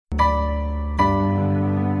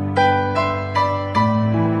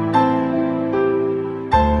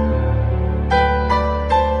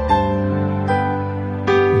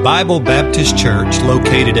Bible Baptist Church,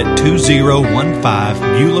 located at 2015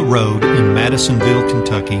 Beulah Road in Madisonville,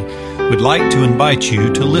 Kentucky, would like to invite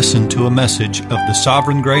you to listen to a message of the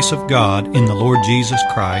sovereign grace of God in the Lord Jesus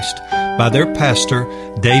Christ by their pastor,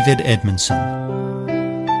 David Edmondson.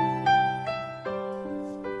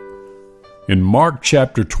 In Mark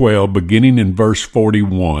chapter 12, beginning in verse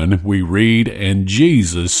 41, we read, "And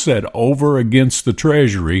Jesus sat over against the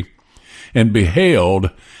treasury, and beheld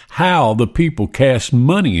how the people cast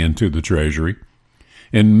money into the treasury,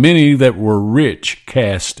 and many that were rich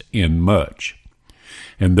cast in much.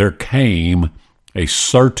 And there came a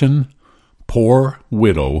certain poor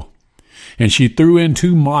widow, and she threw in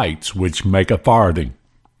 2 mites, which make a farthing.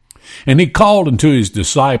 And he called unto his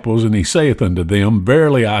disciples, and he saith unto them,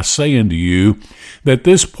 Verily I say unto you, that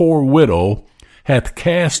this poor widow hath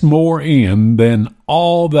cast more in than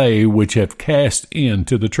all they which have cast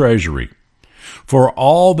into the treasury. For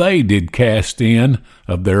all they did cast in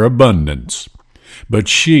of their abundance, but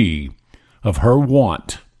she of her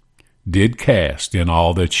want did cast in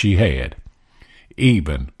all that she had,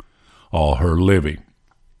 even all her living."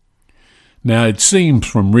 Now it seems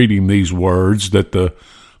from reading these words that the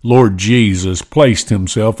Lord Jesus placed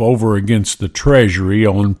himself over against the treasury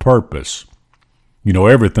on purpose. You know,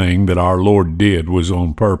 everything that our Lord did was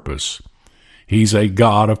on purpose. He's a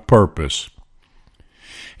God of purpose.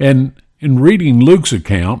 And in reading Luke's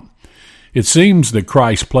account, it seems that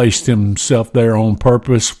Christ placed himself there on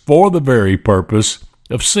purpose for the very purpose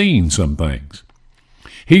of seeing some things.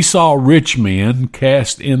 He saw rich men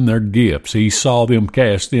cast in their gifts. He saw them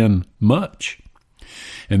cast in much.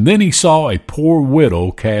 And then he saw a poor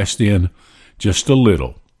widow cast in just a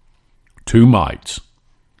little, 2 mites,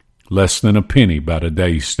 less than a penny by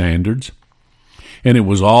today's standards. And it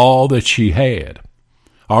was all that she had.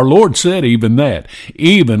 Our Lord said even that,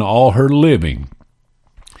 even all her living.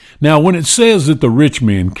 Now, when it says that the rich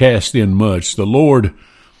men cast in much, the Lord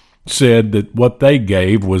said that what they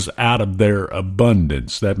gave was out of their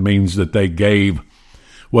abundance. That means that they gave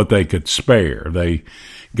what they could spare. They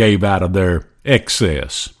gave out of their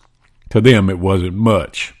excess. To them, it wasn't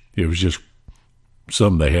much. It was just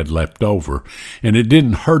some they had left over. And it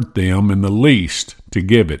didn't hurt them in the least to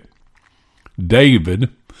give it. David,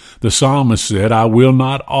 the psalmist, said, "I will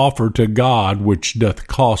not offer to God which doth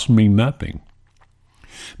cost me nothing."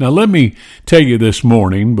 Now let me tell you this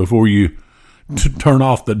morning, before you turn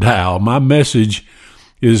off the dial, my message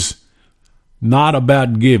is not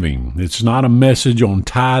about giving. It's not a message on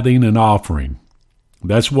tithing and offering.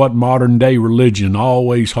 That's what modern day religion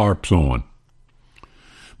always harps on.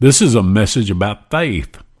 This is a message about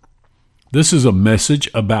faith. This is a message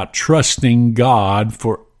about trusting God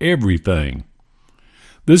for everything.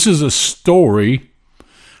 This is a story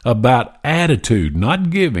about attitude,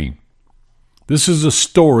 not giving. This is a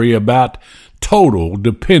story about total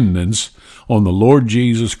dependence on the Lord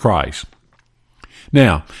Jesus Christ.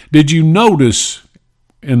 Now, did you notice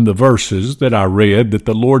in the verses that I read that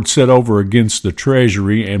the Lord sat over against the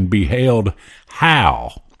treasury and beheld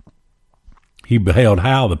how? He beheld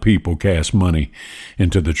how the people cast money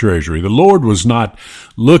into the treasury. The Lord was not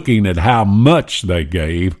looking at how much they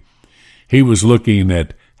gave. He was looking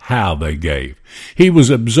at how they gave. He was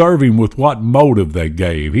observing with what motive they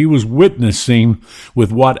gave. He was witnessing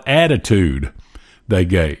with what attitude they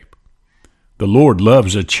gave. The Lord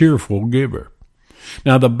loves a cheerful giver.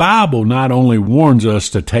 Now, the Bible not only warns us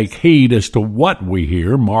to take heed as to what we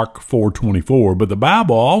hear, Mark 4:24, but the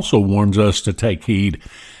Bible also warns us to take heed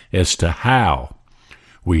as to how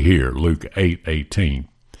we hear, Luke 8:18.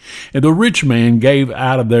 And the rich man gave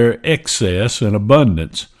out of their excess and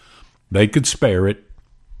abundance. They could spare it.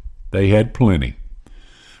 They had plenty.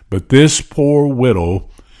 But this poor widow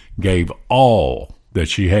gave all that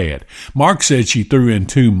she had. Mark said she threw in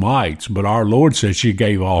 2 mites, but our Lord said she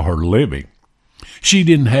gave all her living. She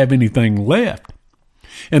didn't have anything left.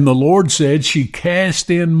 And the Lord said she cast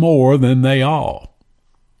in more than they all.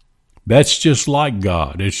 That's just like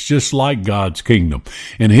God. It's just like God's kingdom.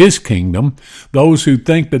 In His kingdom, those who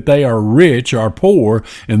think that they are rich are poor,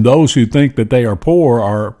 and those who think that they are poor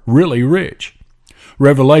are really rich.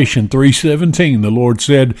 Revelation 3:17, the Lord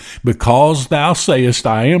said, "Because thou sayest,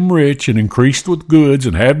 I am rich and increased with goods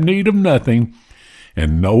and have need of nothing,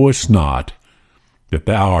 and knowest not that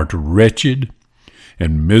thou art wretched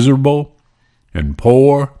and miserable and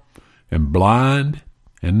poor and blind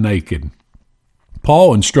and naked."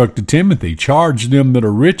 Paul instructed Timothy, "Charge them that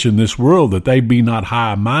are rich in this world that they be not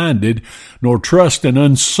high-minded, nor trust in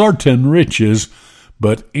uncertain riches,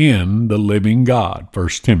 but in the living God."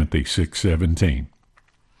 1 Timothy 6:17.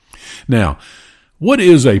 Now, what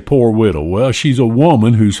is a poor widow? Well, she's a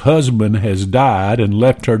woman whose husband has died and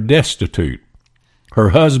left her destitute. Her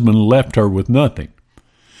husband left her with nothing.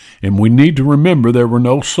 And we need to remember there were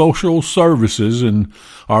no social services in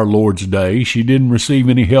our Lord's day. She didn't receive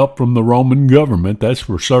any help from the Roman government, that's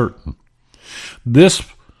for certain. This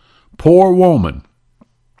poor woman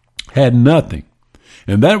had nothing.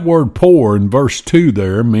 And that word poor in verse 2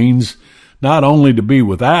 there means not only to be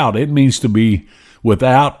without, it means to be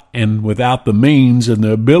without and without the means and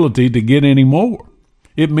the ability to get any more.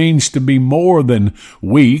 It means to be more than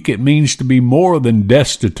weak. It means to be more than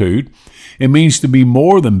destitute. It means to be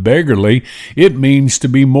more than beggarly. It means to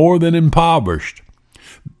be more than impoverished.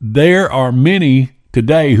 There are many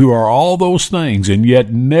today who are all those things and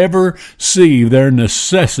yet never see their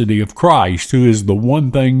necessity of Christ, who is the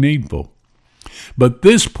one thing needful. But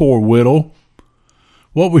this poor widow,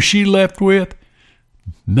 what was she left with?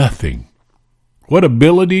 Nothing. What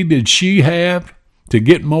ability did she have to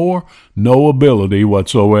get more? No ability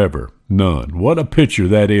whatsoever. None. What a picture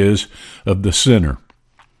that is of the sinner.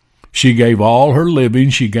 She gave all her living.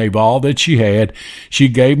 She gave all that she had. She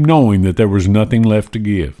gave knowing that there was nothing left to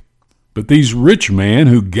give. But these rich men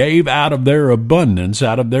who gave out of their abundance,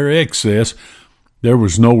 out of their excess, there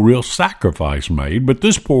was no real sacrifice made. But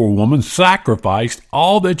this poor woman sacrificed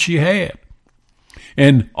all that she had.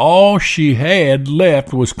 And all she had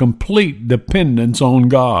left was complete dependence on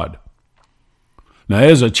God. Now,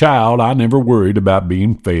 as a child, I never worried about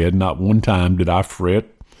being fed. Not one time did I fret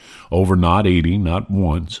over not eating, not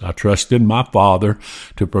once. I trusted my father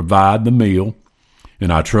to provide the meal,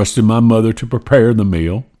 and I trusted my mother to prepare the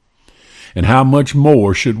meal. And how much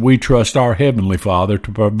more should we trust our Heavenly Father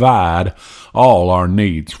to provide all our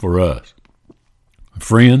needs for us?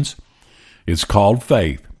 Friends, it's called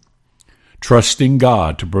faith, trusting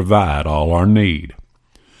God to provide all our need.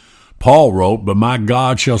 Paul wrote, "But my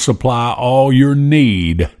God shall supply all your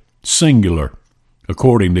need," singular,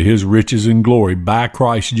 according to his riches and glory by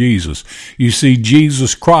Christ Jesus. You see,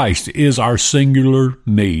 Jesus Christ is our singular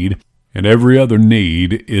need, and every other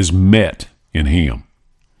need is met in him.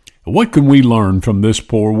 What can we learn from this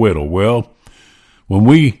poor widow? Well, when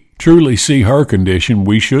we truly see her condition,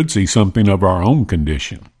 we should see something of our own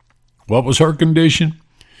condition. What was her condition?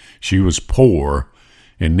 She was poor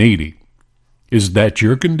and needy. Is that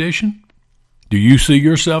your condition? Do you see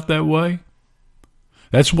yourself that way?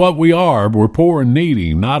 That's what we are. We're poor and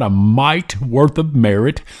needy, not a mite worth of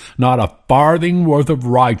merit, not a farthing worth of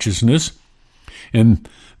righteousness. And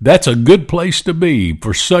that's a good place to be,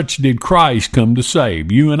 for such did Christ come to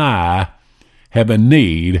save. You and I have a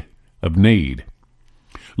need of need.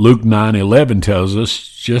 Luke 9:11 tells us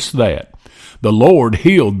just that. The Lord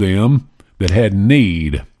healed them that had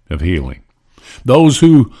need of healing. Those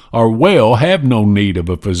who are well have no need of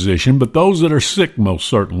a physician, but those that are sick most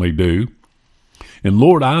certainly do. And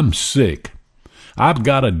Lord, I'm sick. I've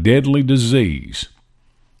got a deadly disease.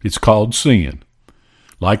 It's called sin.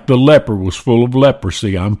 Like the leper was full of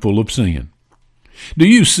leprosy, I'm full of sin. Do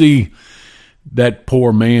you see that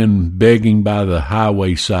poor man begging by the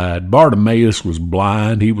highway side? Bartimaeus was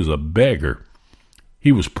blind. He was a beggar.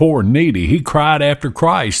 He was poor and needy. He cried after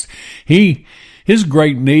Christ. His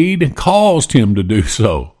great need caused him to do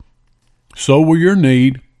so. So will your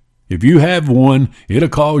need. If you have one, it'll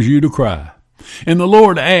cause you to cry. And the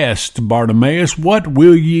Lord asked Bartimaeus, "What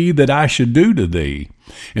will ye that I should do to thee?"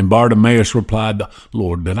 And Bartimaeus replied,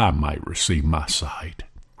 "Lord, that I might receive my sight.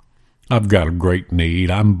 I've got a great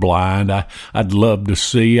need. I'm blind. I'd love to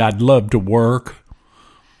see. I'd love to work."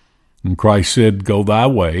 And Christ said, "Go thy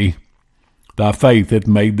way. Thy faith hath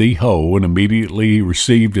made thee whole." And immediately he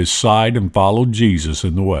received his sight and followed Jesus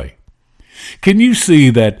in the way. Can you see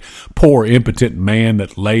that poor impotent man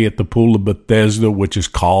that lay at the pool of Bethesda, which is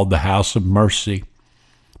called the house of mercy?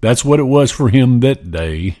 That's what it was for him that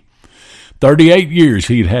day. 38 years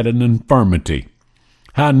he'd had an infirmity.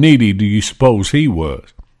 How needy do you suppose he was?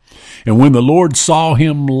 And when the Lord saw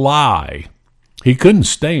him lie, he couldn't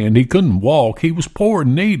stand, he couldn't walk, he was poor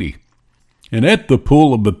and needy. And at the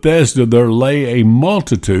pool of Bethesda there lay a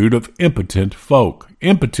multitude of impotent folk.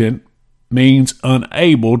 Impotent means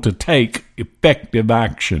unable to take effective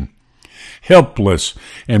action. Helpless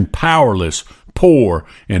and powerless, poor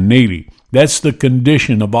and needy. That's the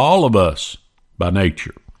condition of all of us by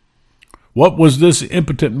nature. What was this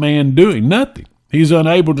impotent man doing? Nothing. He's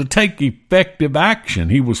unable to take effective action.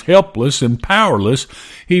 He was helpless and powerless.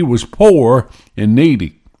 He was poor and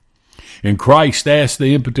needy. And Christ asked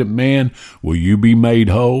the impotent man, "Will you be made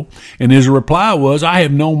whole?" And his reply was, "I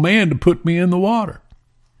have no man to put me in the water."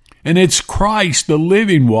 And it's Christ, the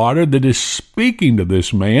living water, that is speaking to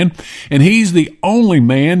this man, and he's the only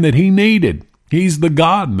man that he needed. He's the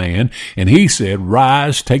God-man, and he said,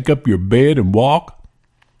 "Rise, take up your bed, and walk."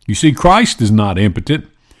 You see, Christ is not impotent.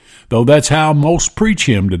 though that's how most preach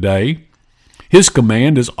him today. His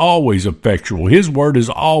command is always effectual. His word is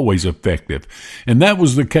always effective. And that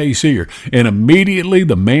was the case here. And immediately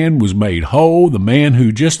the man was made whole. The man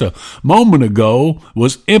who just a moment ago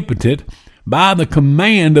was impotent, by the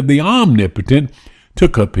command of the omnipotent,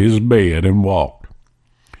 took up his bed and walked.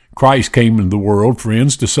 Christ came into the world,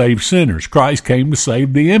 friends, to save sinners. Christ came to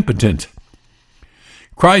save the impotent.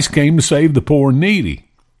 Christ came to save the poor and needy.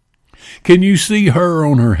 Can you see her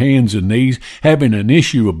on her hands and knees, having an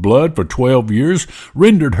issue of blood for 12 years,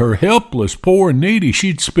 rendered her helpless, poor, and needy?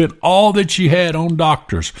 She'd spent all that she had on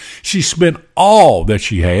doctors. She spent all that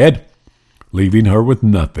she had, leaving her with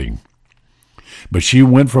nothing. But she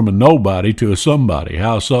went from a nobody to a somebody.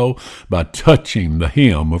 How so? By touching the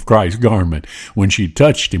hem of Christ's garment. When she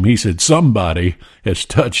touched him, he said, "Somebody has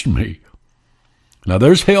touched me." Now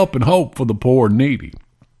there's help and hope for the poor and needy.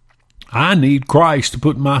 I need Christ to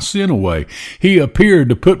put my sin away. He appeared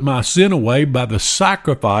to put my sin away by the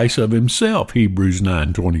sacrifice of himself, Hebrews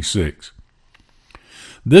 9:26.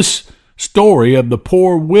 This story of the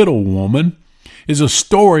poor widow woman is a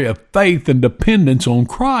story of faith and dependence on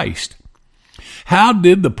Christ. How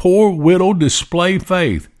did the poor widow display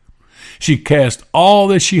faith? She cast all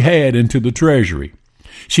that she had into the treasury.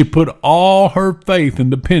 She put all her faith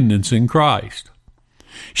and dependence in Christ.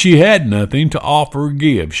 She had nothing to offer or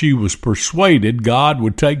give. She was persuaded God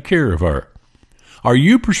would take care of her. Are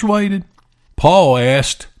you persuaded? Paul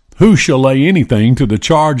asked, "Who shall lay anything to the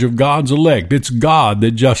charge of God's elect? It's God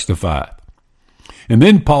that justifieth." And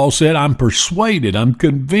then Paul said, "I'm persuaded, I'm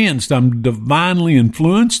convinced, I'm divinely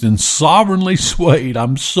influenced and sovereignly swayed.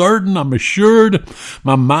 I'm certain, I'm assured,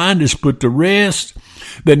 my mind is put to rest,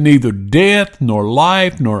 that neither death, nor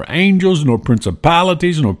life, nor angels, nor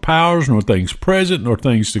principalities, nor powers, nor things present, nor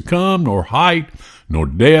things to come, nor height, nor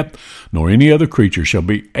depth, nor any other creature shall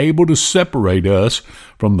be able to separate us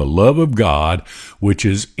from the love of God, which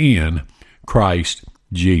is in Christ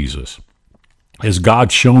Jesus." Has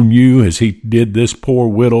God shown you, as he did this poor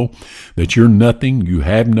widow, that you're nothing, you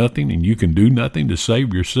have nothing, and you can do nothing to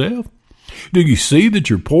save yourself? Do you see that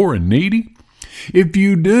you're poor and needy? If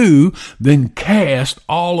you do, then cast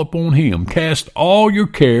all upon him. Cast all your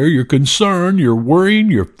care, your concern, your worrying,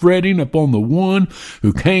 your fretting upon the one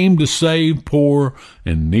who came to save poor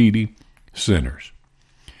and needy sinners.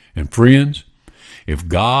 And friends, if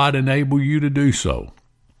God enable you to do so,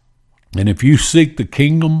 and if you seek the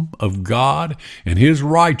kingdom of God and his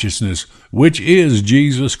righteousness, which is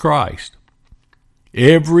Jesus Christ,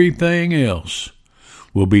 everything else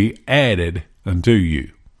will be added unto you.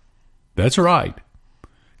 That's right.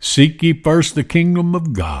 Seek ye first the kingdom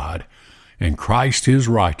of God and Christ his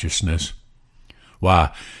righteousness. Why,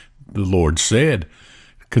 the Lord said,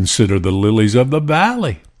 "Consider the lilies of the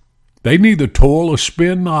valley. They neither toil or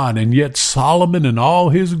spin not, and yet Solomon in all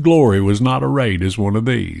his glory was not arrayed as one of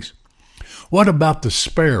these." What about the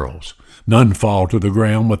sparrows? None fall to the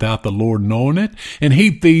ground without the Lord knowing it, and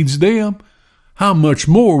he feeds them. How much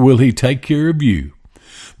more will he take care of you?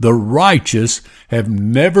 The righteous have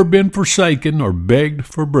never been forsaken or begged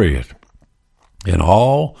for bread, and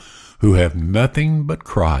all who have nothing but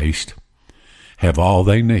Christ have all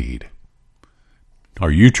they need.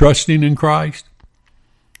 Are you trusting in Christ?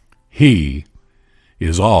 He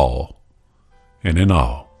is all and in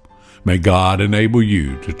all. May God enable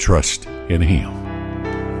you to trust in him.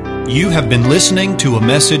 You have been listening to a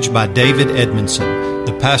message by David Edmondson,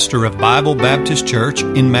 the pastor of Bible Baptist Church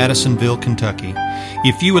in Madisonville, Kentucky.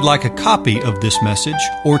 If you would like a copy of this message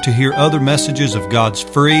or to hear other messages of God's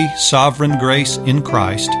free, sovereign grace in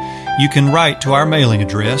Christ, you can write to our mailing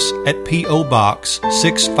address at P.O. Box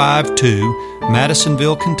 652,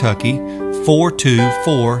 Madisonville, Kentucky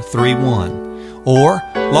 42431. Or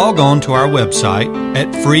log on to our website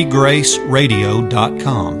at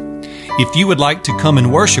freegraceradio.com. If you would like to come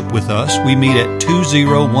and worship with us, we meet at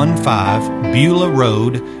 2015 Beulah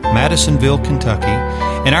Road, Madisonville, Kentucky,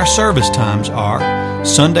 and our service times are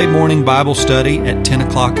Sunday morning Bible study at 10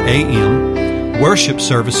 o'clock a.m., worship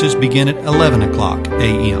services begin at 11 o'clock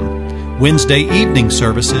a.m., Wednesday evening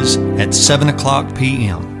services at 7 o'clock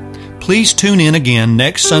p.m. Please tune in again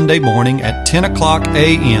next Sunday morning at 10 o'clock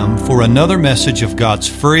a.m. for another message of God's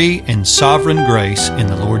free and sovereign grace in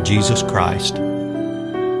the Lord Jesus Christ.